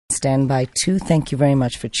standby too. Thank you very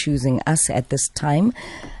much for choosing us at this time.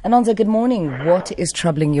 Anonza, good morning. What is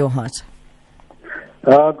troubling your heart?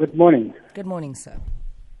 Good morning. Good morning, sir.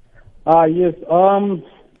 Yes.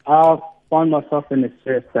 I found myself in a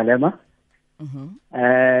serious dilemma,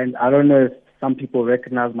 and I don't know if some people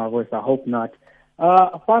recognize my voice. I hope not.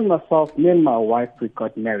 I found myself, me and my wife, we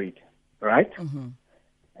got married, right?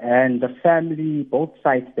 And the family, both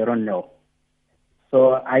sides, they don't know.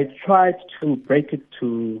 So I tried to break it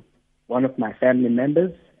to one of my family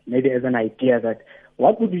members, maybe as an idea that,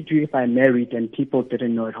 what would you do if I married and people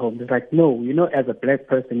didn't know at home? It's like, no, as a black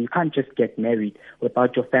person, you can't just get married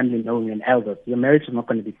without your family knowing and elders. Your marriage is not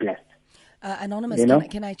going to be blessed. Anonymous,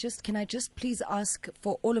 can I just please ask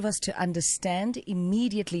for all of us to understand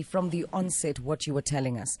immediately from the onset what you were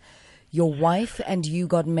telling us? Your wife and you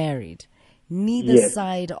got married. Neither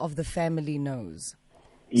side of the family knows.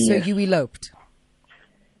 So you eloped.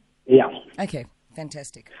 Yeah. Okay,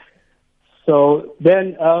 fantastic. So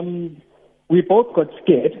then we both got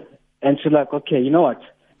scared, and she's like, okay, you know what?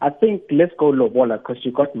 I think let's go lobola because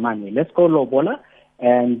you got money. Let's go lobola,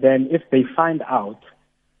 and then if they find out,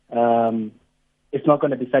 it's not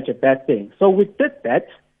going to be such a bad thing. So we did that.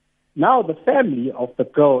 Now the family of the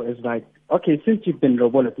girl is like, okay, since you've been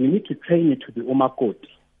lobola, we need to train you to be umakoti.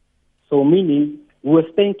 So meaning we're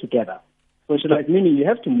staying together. So she's like, meaning you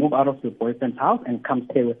have to move out of your boyfriend's house and come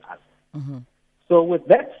stay with us. So with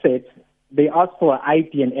that said, they asked for her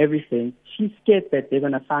ID and everything. She's scared that they're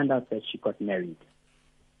going to find out that she got married.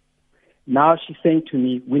 Now she's saying to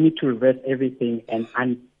me, we need to reverse everything and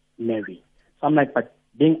unmarry. So I'm like, but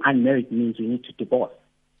being unmarried means we need to divorce.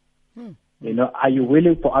 Are you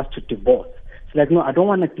willing for us to divorce? She's like, no, I don't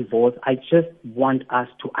want to divorce. I just want us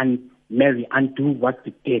to unmarry, undo what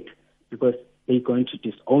we did, because they're going to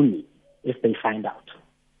disown me if they find out.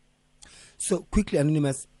 So quickly,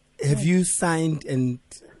 Anonymous, have you signed and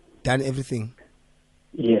done everything?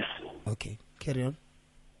 Yes. Okay, carry on.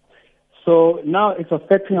 So now it's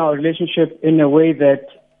affecting our relationship in a way that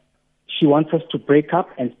she wants us to break up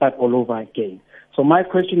and start all over again. So my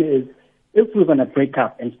question is, if we're going to break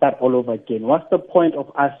up and start all over again, what's the point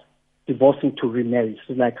of us divorcing to remarry?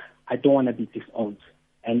 She's like, I don't want to be disowned,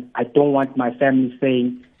 and I don't want my family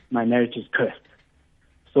saying my marriage is cursed.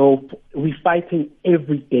 So we're fighting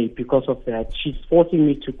every day because of that. She's forcing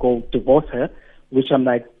me to go divorce her, which I'm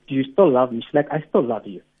like, do you still love me? She's like, I still love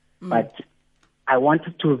you. But I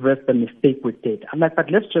wanted to reverse the mistake we did. I'm like, but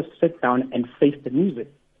let's just sit down and face the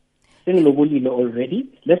music. Already,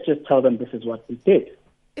 let's just tell them this is what we did.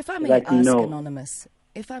 If I may ask, Anonymous,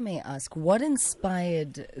 if I may ask, what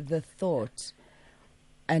inspired the thought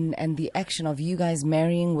and the action of you guys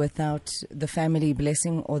marrying without the family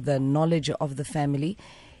blessing or the knowledge of the family?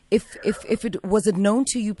 If it was it known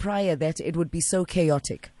to you prior that it would be so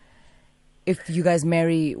chaotic if you guys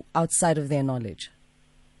marry outside of their knowledge?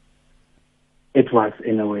 It was,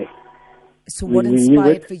 in a way. So what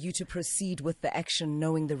inspired for you to proceed with the action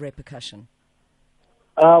knowing the repercussion?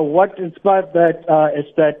 What inspired that is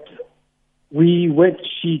that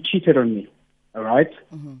she cheated on me, all right?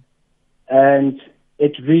 And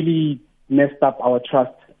it really messed up our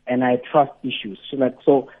trust, and I had trust issues.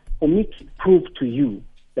 So for me to prove to you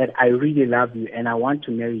that I really love you and I want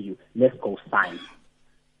to marry you, let's go sign.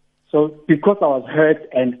 So because I was hurt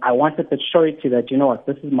and I wanted the surety that, you know what,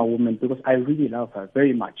 this is my woman, because I really love her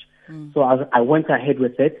very much. So I went ahead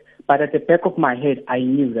with it. But at the back of my head, I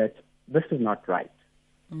knew that this is not right.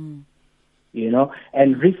 And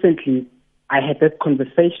recently I had that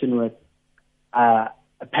conversation with a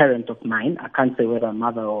parent of mine. I can't say whether a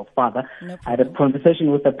mother or father. No I had a conversation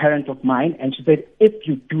with a parent of mine, and she said, if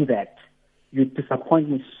you do that, you disappoint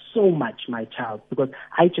me so much, my child, because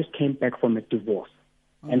I just came back from a divorce.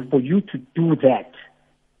 And for you to do that,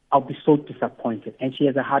 I'll be so disappointed. And she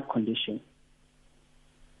has a heart condition.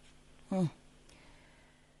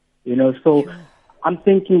 So I'm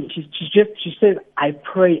thinking, she says, I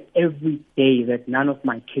pray every day that none of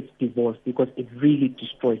my kids divorce because it really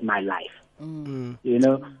destroyed my life.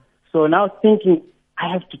 So now thinking,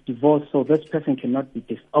 I have to divorce so this person cannot be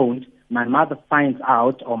disowned. My mother finds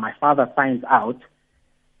out or my father finds out.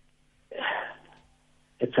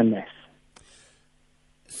 It's a mess.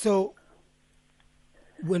 So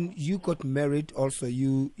when you got married also,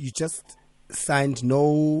 you just signed,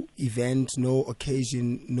 no event, no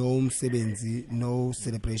occasion, no msebenzi, no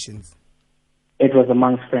celebrations? It was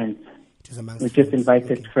amongst friends. We just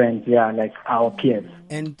invited friends, like our peers.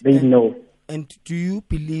 And they know. And do you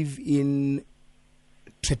believe in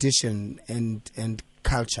tradition and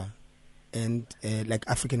culture and like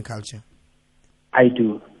African culture? I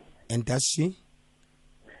do. And does she?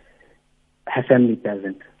 Her family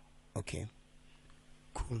doesn't. Okay.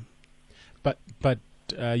 Cool. But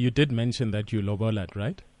you did mention that you lobolat,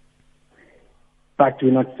 right? But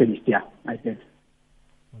we're not finished. Yeah, I did.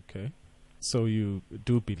 Okay. So you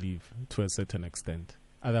do believe to a certain extent.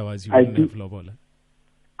 Otherwise, you wouldn't have lobola.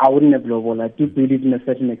 I wouldn't have lobola. I do believe in a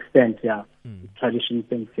certain extent, yeah. Tradition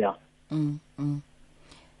things, yeah.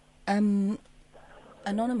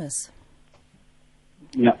 Anonymous.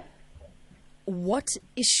 Yeah. What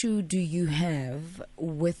issue do you have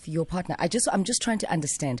with your partner? I'm just trying to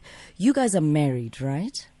understand. You guys are married,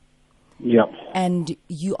 right? Yeah. And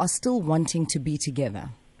you are still wanting to be together.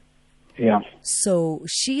 Yeah. So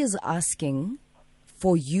she is asking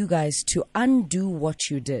for you guys to undo what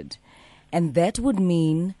you did. And that would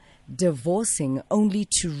mean divorcing only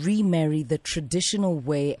to remarry the traditional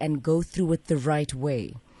way and go through it the right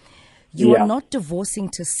way. You are not divorcing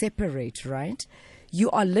to separate, right?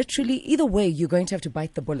 You are literally, either way, you're going to have to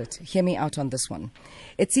bite the bullet. Hear me out on this one.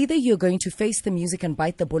 It's either you're going to face the music and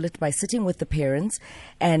bite the bullet by sitting with the parents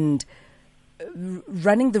and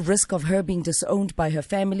running the risk of her being disowned by her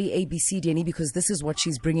family, A, B, C, D, and E, because this is what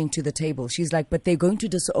she's bringing to the table. She's like, but they're going to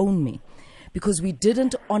disown me because we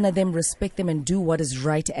didn't honor them, respect them, and do what is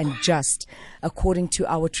right and just according to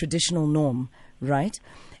our traditional norm, right?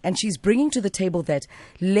 And she's bringing to the table that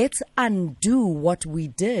let's undo what we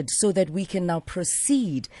did so that we can now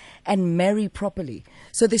proceed and marry properly.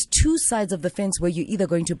 So there's two sides of the fence where you're either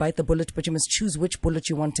going to bite the bullet, but you must choose which bullet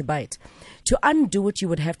you want to bite. To undo it, you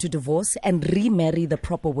would have to divorce and remarry the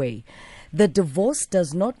proper way. The divorce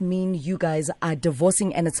does not mean you guys are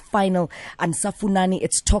divorcing and it's final, and safunani,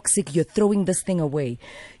 it's toxic, you're throwing this thing away.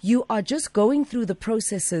 You are just going through the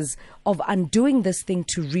processes of undoing this thing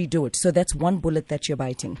to redo it. So that's one bullet that you're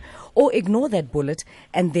biting. Or ignore that bullet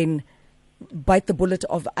and then bite the bullet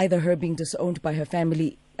of either her being disowned by her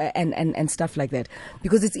family and stuff like that.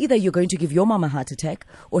 Because it's either you're going to give your mom a heart attack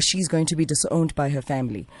or she's going to be disowned by her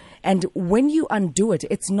family. And when you undo it,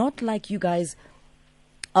 it's not like you guys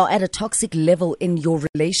are at a toxic level in your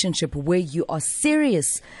relationship where you are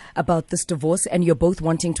serious about this divorce and you're both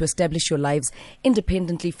wanting to establish your lives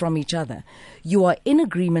independently from each other. You are in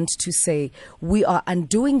agreement to say, we are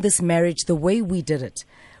undoing this marriage the way we did it.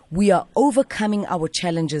 We are overcoming our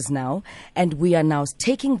challenges now, and we are now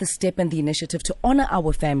taking the step and the initiative to honor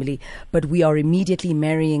our family, but we are immediately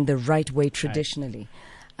marrying the right way traditionally.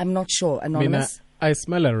 I'm not sure, Anonymous. I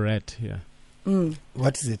smell a rat here.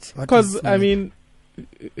 What is it? Because, I mean,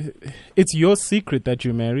 it's your secret that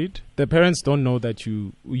you married. The parents don't know that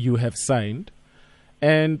you have signed,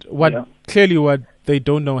 and clearly what they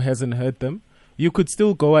don't know hasn't hurt them. You could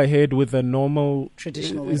still go ahead with a normal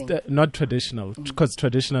traditional wedding. Not traditional, because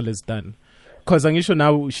traditional is done. Because Angisho,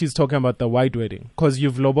 now she's talking about the white wedding. Because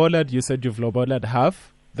you've lobolad, you said you've lobolad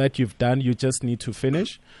half that you've done. You just need to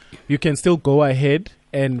finish. You can still go ahead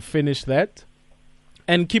and finish that,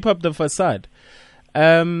 and keep up the facade.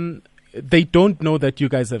 They don't know that you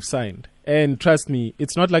guys have signed. And trust me,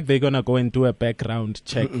 it's not like they're going to go and do a background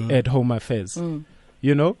check at Home Affairs.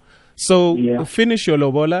 You know? So finish your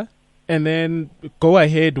lobola and then go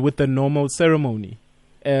ahead with the normal ceremony.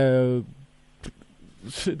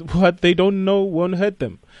 What they don't know won't hurt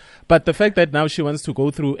them. But the fact that now she wants to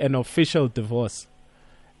go through an official divorce.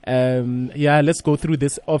 Let's go through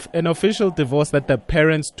this of an official divorce that the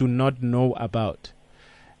parents do not know about.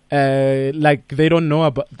 Like they don't know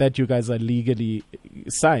about that you guys are legally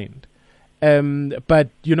signed. But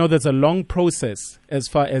you know, there's a long process as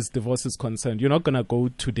far as divorce is concerned. You're not going to go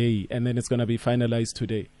today and then it's going to be finalized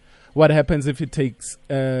today. What happens if it takes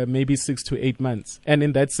maybe 6 to 8 months? And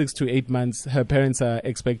in that 6 to 8 months, her parents are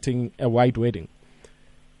expecting a white wedding.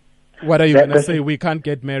 What are you going to say? We can't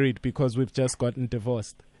get married because we've just gotten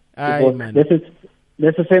divorced. This is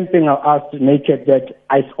the same thing I asked Naked, that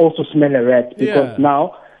I also smell a rat, because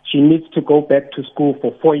now she needs to go back to school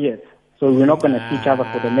for 4 years. So we're not going to see each other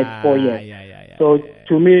for the next 4 years.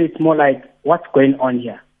 To me, it's more like, what's going on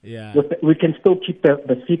here? We can still keep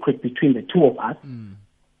the secret between the two of us.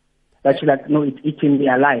 But she's like, no, it's eating me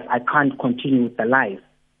alive. I can't continue with the life.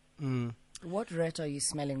 What rat are you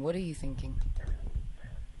smelling? What are you thinking?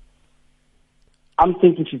 I'm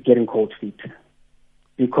thinking she's getting cold feet.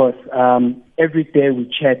 Because every day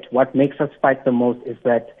we chat, what makes us fight the most is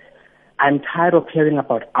that I'm tired of hearing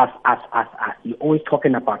about us. You're always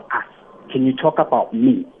talking about us. Can you talk about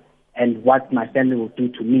me and what my family will do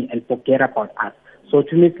to me and forget about us? So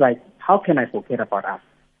to me, it's like, how can I forget about us?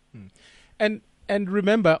 And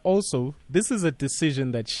remember also, this is a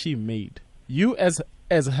decision that she made. You as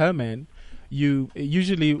her man,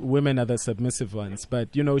 usually women are the submissive ones,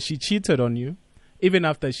 but you know, she cheated on you. Even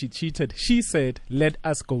after she cheated, she said, let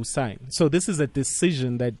us go sign. So this is a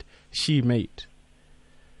decision that she made.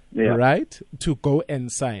 right, to go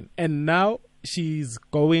and sign. And now she's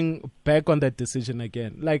going back on that decision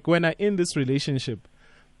again. Like, when I'm in this relationship,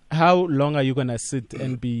 how long are you going to sit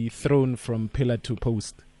and be thrown from pillar to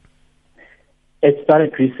post? It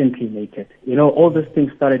started recently, naked. All these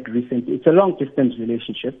things started recently. It's a long-distance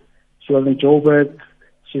relationship. She was in Joburg.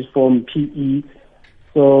 She's from PE.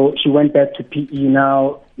 So she went back to PE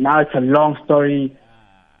now. Now it's a long story.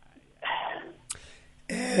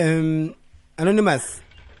 Anonymous.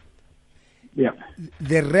 Yeah.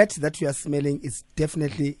 The rat that you are smelling is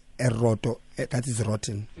definitely a roto. That is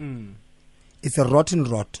rotten. It's a rotten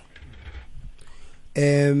rot.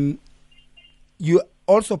 You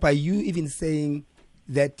also, by you even saying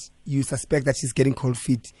that you suspect that she's getting cold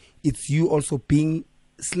feet, it's you also being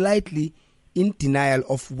slightly in denial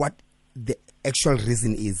of what the actual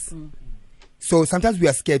reason is. So sometimes we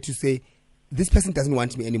are scared to say, this person doesn't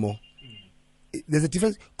want me anymore. There's a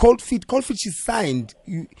difference. Cold feet, she's signed.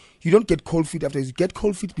 You don't get cold feet after. You get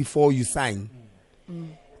cold feet before you sign.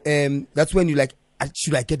 That's when you're like,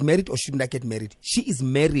 should I get married or shouldn't I get married? She is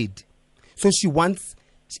married. So she wants,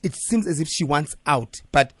 it seems as if she wants out.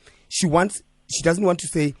 But she doesn't want to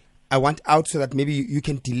say, I want out so that maybe you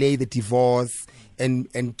can delay the divorce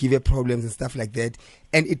and give her problems and stuff like that.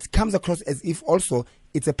 And it comes across as if also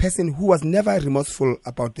it's a person who was never remorseful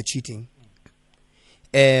about the cheating.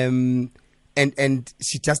 And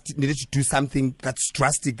she just needed to do something that's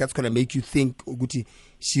drastic, that's going to make you think, Uguti,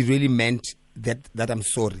 she really meant that I'm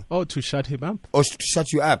sorry. Or to shut him up. Or to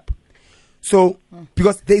shut you up. So,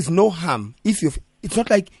 because there is no harm. It's not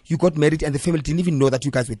like you got married and the family didn't even know that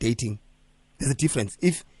you guys were dating. There's a difference.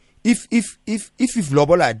 If you've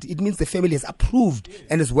lobolad, it means the family has approved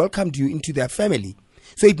and has welcomed you into their family.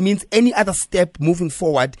 So it means any other step moving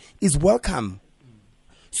forward is welcome.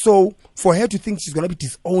 So for her to think she's going to be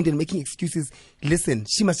disowned and making excuses, listen,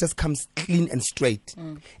 she must just come clean and straight.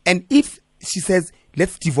 And if she says,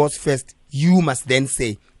 let's divorce first, you must then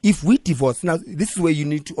say, if we divorce, now this is where you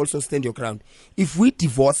need to also stand your ground. If we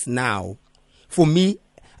divorce now, for me,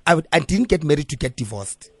 I didn't get married to get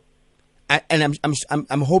divorced. And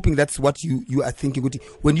I'm hoping that's what you are thinking.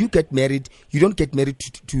 When you get married, you don't get married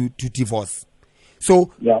to divorce.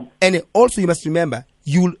 So, and also you must remember,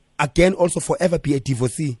 you will again also forever be a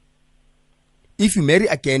divorcee. If you marry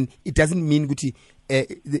again, it doesn't mean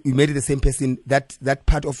you marry the same person. That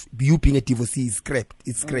part of you being a divorcee is scraped.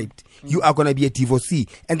 It's scraped. You are going to be a divorcee,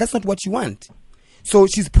 and that's not what you want. So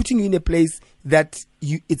she's putting you in a place that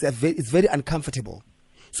it's very uncomfortable.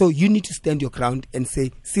 So you need to stand your ground and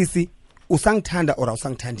say, Sisi, usangthanda or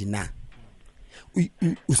usangthandi na.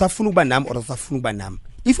 Usafuna ukuba nam or usafuna ukuba nam.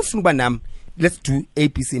 If ufuna ukuba nam, let's do A,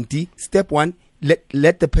 B, C, and D. Step 1.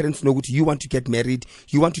 Let the parents know what you want to get married.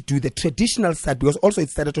 You want to do the traditional side, because also it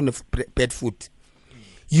started on a bad foot.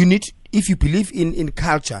 You need, if you believe in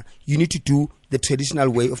culture, you need to do the traditional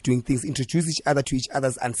way of doing things. Introduce each other to each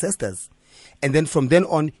other's ancestors. And then from then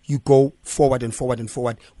on, you go forward and forward and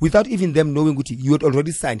forward without even them knowing what you had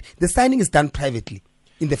already signed. The signing is done privately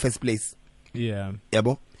in the first place. Yeah.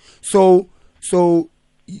 Yabo? So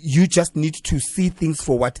you just need to see things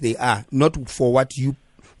for what they are, not for what you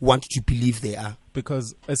want to believe they are.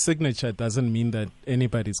 Because a signature doesn't mean that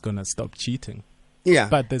anybody's going to stop cheating. Yeah.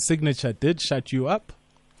 But the signature did shut you up.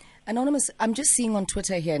 Anonymous, I'm just seeing on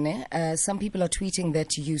Twitter here, some people are tweeting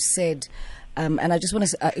that you said, and I just want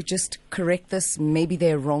to just correct this, maybe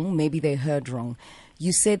they're wrong, maybe they heard wrong.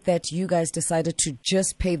 You said that you guys decided to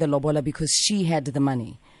just pay the lobola because she had the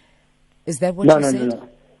money. Is that what you said? No.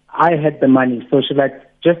 I had the money. So she's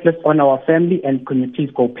like, just let's honor our family and can you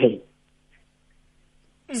please go pay?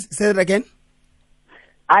 Say that again?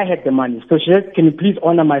 I had the money. So she said, can you please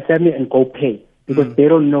honor my family and go pay? Because they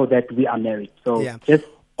don't know that we are married. So just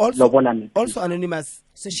lobola me. Also Anonymous.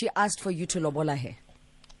 So she asked for you to lobola her.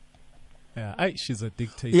 Yeah, she's a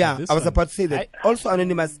dictator. Yeah, I was about to say that. Also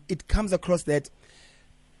Anonymous, it comes across that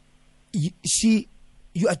you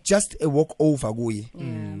are just a walkover,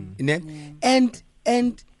 and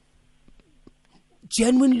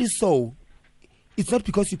genuinely so. It's not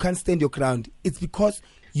because you can't stand your ground. It's because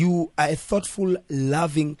you are a thoughtful,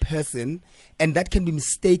 loving person, and that can be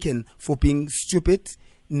mistaken for being stupid,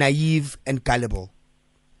 naive, and gullible.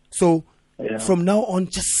 So from now on,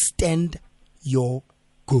 just stand your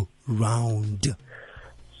ground.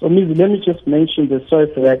 So, Miz, let me just mention this.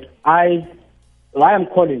 Sorry for that. Why I'm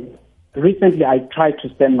calling, recently I tried to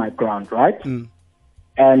stand my ground, right?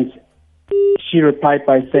 And she replied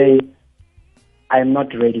by saying, I am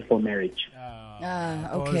not ready for marriage.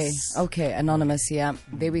 Okay, Anonymous, yeah.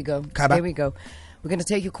 There we go. Kaba. There we go. We're going to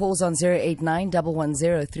take your calls on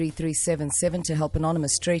 089-110-3377 to help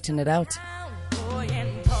Anonymous straighten it out.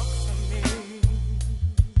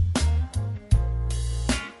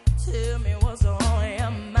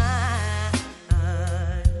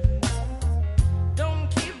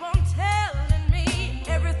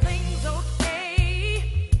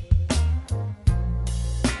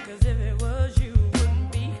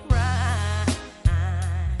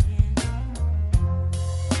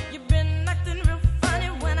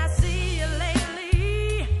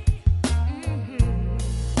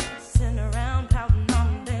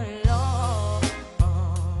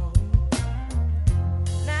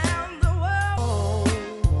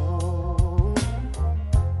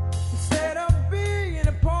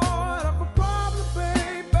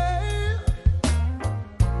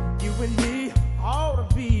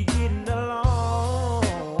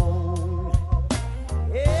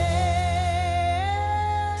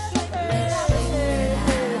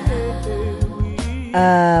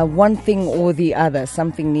 One thing or the other,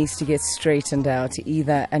 something needs to get straightened out.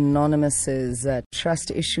 Either Anonymous's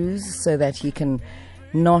trust issues so that he can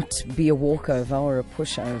not be a walkover or a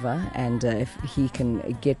pushover, and if he can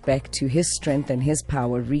get back to his strength and his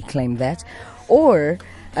power, reclaim that, or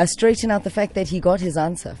straighten out the fact that he got his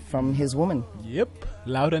answer from his woman. Yep,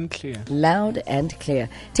 loud and clear. Loud and clear.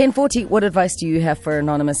 1040, what advice do you have for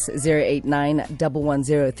Anonymous?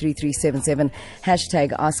 089-110-3377.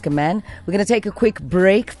 Hashtag Ask a Man. We're going to take a quick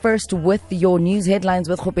break first with your news headlines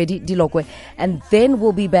with Khopedi Dilokwe, and then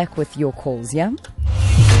we'll be back with your calls, yeah?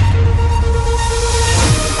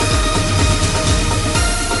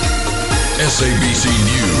 SABC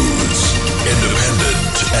News,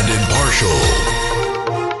 independent and impartial.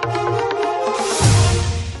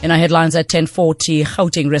 In our headlines at 10:40,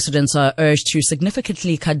 Gauteng residents are urged to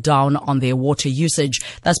significantly cut down on their water usage.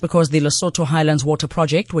 That's because the Lesotho Highlands Water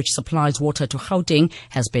Project, which supplies water to Gauteng,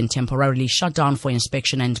 has been temporarily shut down for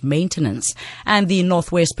inspection and maintenance. And the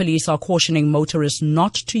Northwest Police are cautioning motorists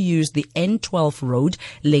not to use the N12 road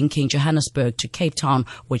linking Johannesburg to Cape Town,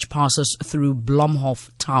 which passes through Blomhof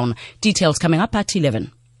town. Details coming up at 11.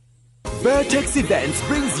 Vertex Events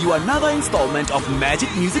brings you another installment of Magic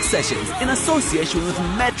Music Sessions in association with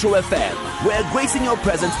Metro FM. We're gracing your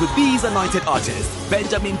presence with these anointed artists: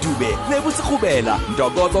 Benjamin Dube, Nebusi Khubela,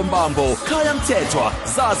 Ndogozo Mbambo, Kaya Mthethwa,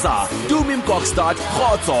 Zaza, Dumim Gokstad,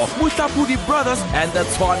 Khotso, Muhlapudi Brothers, and the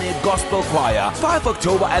Tshwane Gospel Choir. 5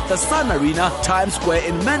 October at the Sun Arena, Times Square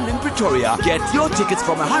in Manling, Pretoria. Get your tickets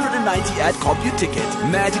from 190 at CompuTicket.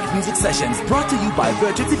 Magic Music Sessions brought to you by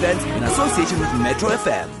Vertex Events in association with Metro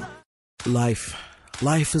FM. Life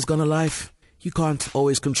is gonna life. You can't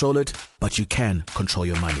always control it, but you can control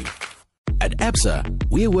your money. At Absa,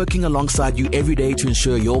 we're working alongside you every day to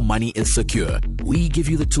ensure your money is secure. We give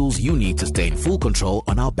you the tools you need to stay in full control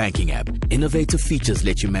on our banking app. Innovative features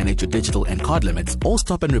let you manage your digital and card limits or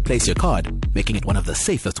stop and replace your card, making it one of the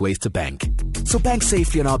safest ways to bank. So bank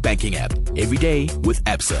safely on our banking app every day with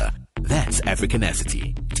Absa. That's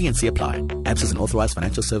Africanacity. TNC apply. Absa is an authorized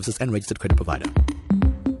financial services and registered credit provider.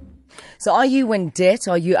 So are you in debt?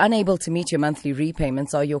 Are you unable to meet your monthly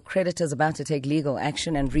repayments? Are your creditors about to take legal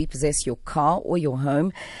action and repossess your car or your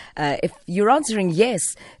home? If you're answering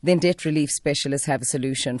yes, then Debt Relief Specialists have a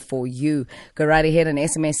solution for you. Go right ahead and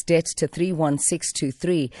SMS debt to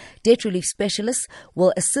 31623. Debt Relief Specialists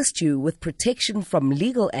will assist you with protection from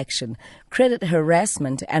legal action, credit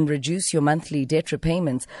harassment, and reduce your monthly debt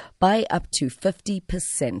repayments by up to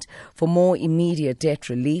 50%. For more immediate debt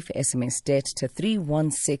relief, SMS debt to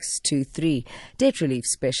 31623. Debt Relief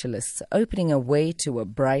Specialists, opening a way to a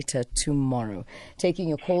brighter tomorrow. Taking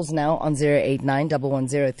your calls now on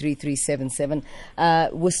 089-110-3377.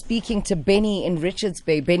 We're speaking to Benny in Richards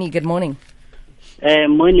Bay. Benny, good morning.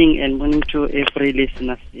 Morning and morning to every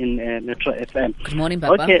listeners in Metro FM. Good morning,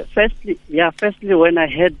 Baba. Okay, firstly, when I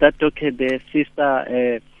heard that, the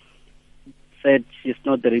sister said she's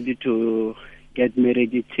not ready to get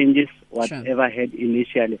married, it changes whatever I had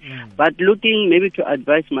initially. But looking maybe to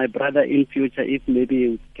advise my brother in future, if maybe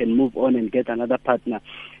you can move on and get another partner.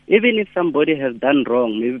 Even if somebody has done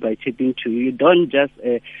wrong, maybe by cheating to you, you don't just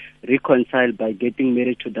reconcile by getting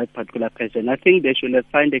married to that particular person. I think they should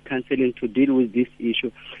find a counseling to deal with this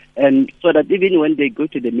issue, and so that even when they go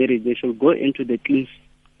to the marriage, they should go into the clean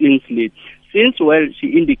slate. Since, she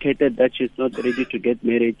indicated that she's not ready to get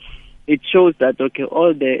married, it shows that,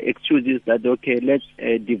 all the excuses that, let's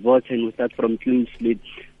divorce and we start from clean slate.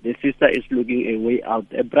 The sister is looking a way out.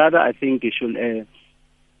 A brother, I think he should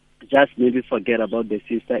just maybe forget about the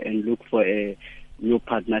sister and look for a new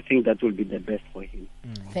partner. I think that will be the best for him.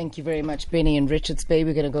 Thank you very much, Benny in Richards Bay.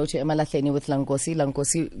 We're going to go to Emalahleni with Lankosi.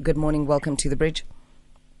 Lankosi, good morning. Welcome to the bridge.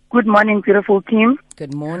 Good morning, beautiful team.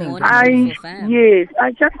 Good morning. I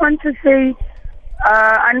just want to say,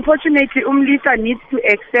 unfortunately, Lisa needs to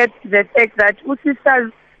accept the fact that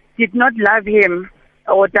sisters did not love him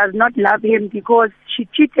or does not love him because she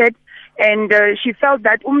cheated, and she felt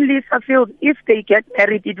that Lisa feels if they get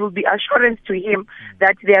married, it will be assurance to him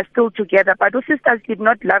that they are still together. But sisters did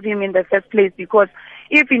not love him in the first place, because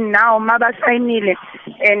even now, Maba Sainile,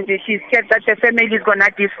 and she's scared that the family is going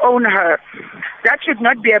to disown her. That should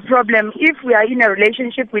not be a problem. If we are in a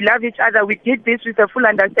relationship, we love each other, we did this with a full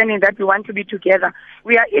understanding that we want to be together.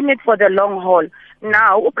 We are in it for the long haul.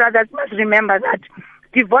 Now, brothers must remember that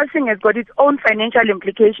divorcing has got its own financial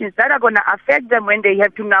implications that are going to affect them when they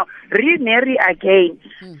have to now remarry again.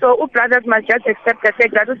 So, brothers must just accept the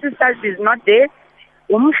fact that sisters is not there.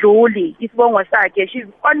 She's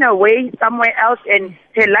on her way somewhere else, and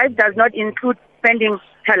her life does not include spending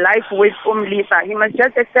her life with Lisa. He must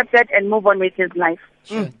just accept that and move on with his life.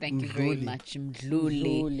 Sure, thank you very much,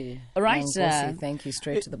 Mdluli. All right, thank you.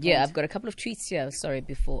 Straight to the point. Yeah, I've got a couple of tweets here. Sorry,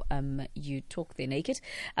 before you talk there naked.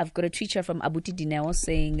 I've got a tweet here from Abuti Dineo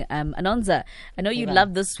saying, Anonza, I know you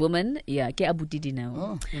love this woman. Yeah, ke Abuti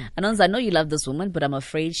Dineo. Anonza, I know you love this woman, but I'm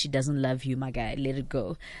afraid she doesn't love you, my guy. Let it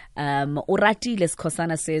go. Orati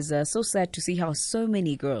Leskosana says, so sad to see how so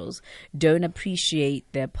many girls don't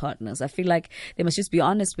appreciate their partners. I feel like they must just be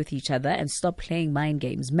honest with each other and stop playing mind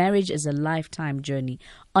games. Marriage is a lifetime journey.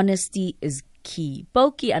 Honesty is key.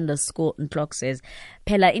 Boki_clock says,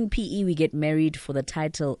 Pella, in PE we get married for the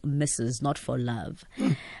title Mrs., not for love.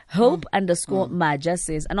 Hope_Maja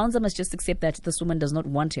says, Anonza must just accept that this woman does not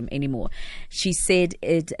want him anymore. She said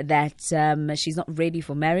that she's not ready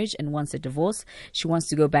for marriage and wants a divorce. She wants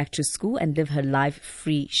to go back to school and live her life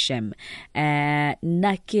free, Shem. I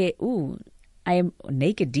am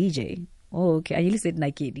naked DJ. Oh, okay. I nearly said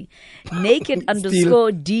naked. Naked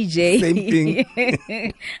 _DJ. Same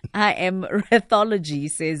thing. I am Rethology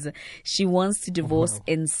says she wants to divorce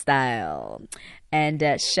in style. And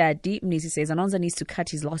Shadi Mnisi says Anonza needs to cut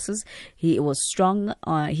his losses. He was strong.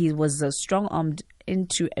 He was strong-armed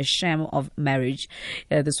into a sham of marriage.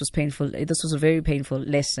 This was painful. This was a very painful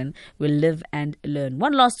lesson. We'll live and learn.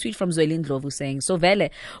 One last tweet from Zoelin Dlovu saying, so vele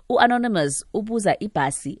anonymous ubuza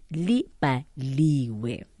ipasi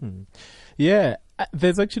libaliwe. Yeah,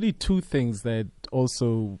 there's actually two things that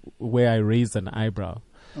also where I raised an eyebrow.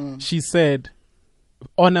 She said,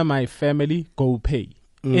 honor my family, go pay.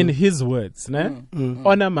 In his words,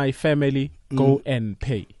 honor my family, go and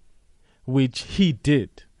pay, which he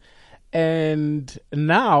did. And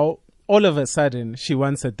now, all of a sudden, she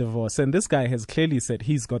wants a divorce. And this guy has clearly said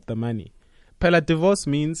he's got the money. Pella, divorce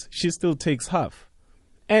means she still takes half.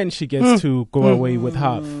 And she gets to go away with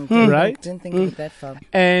half, right? Didn't think of it that far.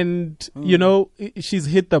 And, you know, she's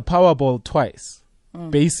hit the Powerball twice,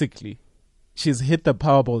 basically. She's hit the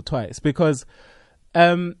Powerball twice. Because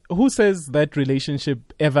who says that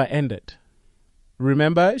relationship ever ended?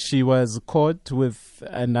 Remember, she was caught with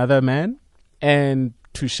another man, and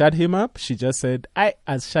to shut him up, she just said, I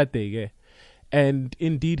as shate. And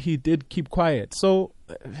indeed, he did keep quiet. So,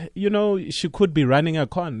 you know, she could be running a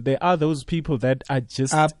con. There are those people that are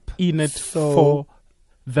just in it for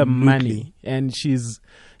the money. And she's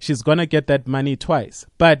going to get that money twice.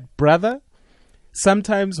 But, brother,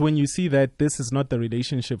 sometimes when you see that this is not the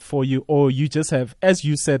relationship for you, or you just have, as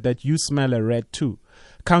you said, that you smell a rat too,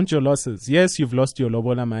 count your losses. Yes, you've lost your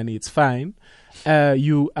lobola money. It's fine.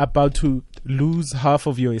 You about to lose half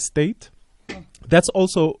of your estate. It's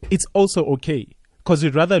also okay, because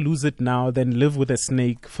you'd rather lose it now than live with a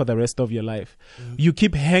snake for the rest of your life. You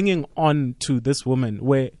keep hanging on to this woman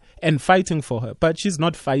and fighting for her, but she's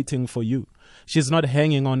not fighting for you. She's not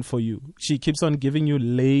hanging on for you. She keeps on giving you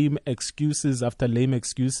lame excuses after lame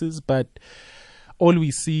excuses, but all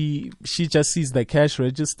we see, she just sees the cash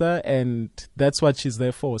register, and that's what she's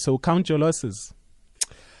there for. So count your losses.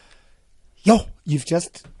 Yo, you've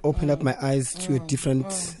just opened up my eyes to a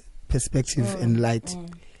different perspective and light.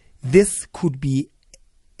 This could be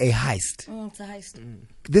a heist. It's a heist.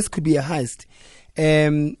 This could be a heist.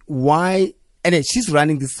 Why? And she's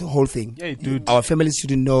running this whole thing. Yeah, dude. Our families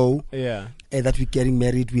shouldn't know that we're getting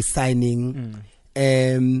married, we're signing.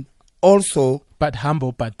 Also, but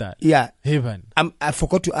humble, but that. Yeah. Heaven. I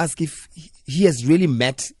forgot to ask if he has really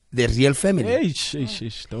met the real family.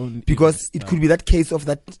 Don't. Because it could be that case of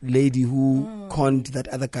that lady who conned that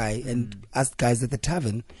other guy and asked guys at the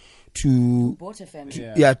tavern to bought a family.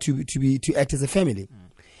 To act as a family.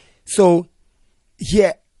 So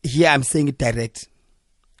here I'm saying it direct.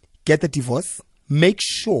 Get the divorce. Make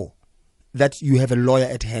sure that you have a lawyer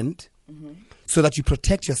at hand so that you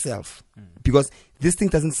protect yourself. Because this thing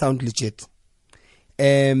doesn't sound legit.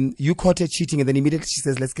 You caught her cheating and then immediately she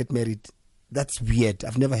says, let's get married. That's weird.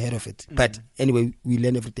 I've never heard of it. But anyway, we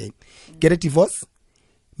learn every day. Get a divorce.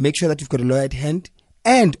 Make sure that you've got a lawyer at hand.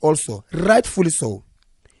 And also, rightfully so,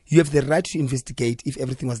 you have the right to investigate if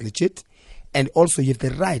everything was legit. And also, you have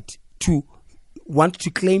the right to want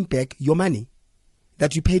to claim back your money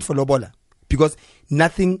that you paid for lobola. Because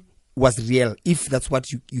nothing was real if that's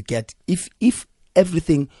what you get. If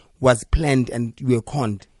everything was planned and you were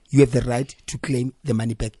conned, you have the right to claim the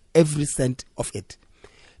money back, every cent of it.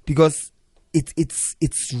 Because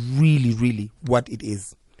it's really, really what it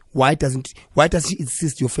is. Why does she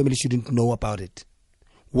insist your family shouldn't know about it?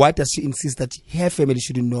 Why does she insist that her family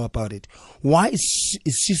shouldn't know about it? Why is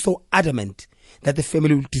she so adamant that the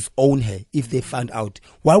family will disown her if they found out?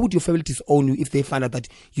 Why would your family disown you if they found out that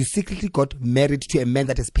you secretly got married to a man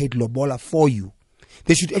that has paid lobola for you?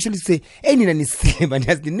 they should actually say, hey, nina nisile man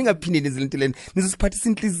yazi ningaphinde nenze lento lena nizosiphathisa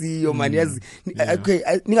inhliziyo man yazi okay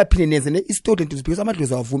ningaphinde nenze ne isitori into because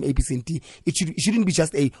amadlozi awavumi ABC and D. It shouldn't be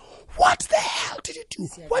just a what the hell did you do?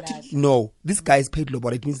 What did you? No, this guy is paid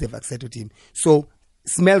lobola. It means they've accepted him. So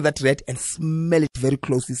smell that red and smell it very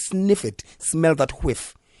closely. Sniff it. Smell that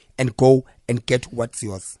whiff and go and get what's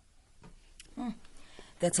yours.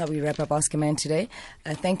 That's how we wrap up Ask a Man today.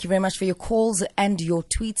 Thank you very much for your calls and your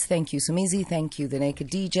tweets. Thank you, Sumizi. Thank you, The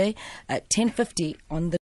Naked DJ. At 10:50 on the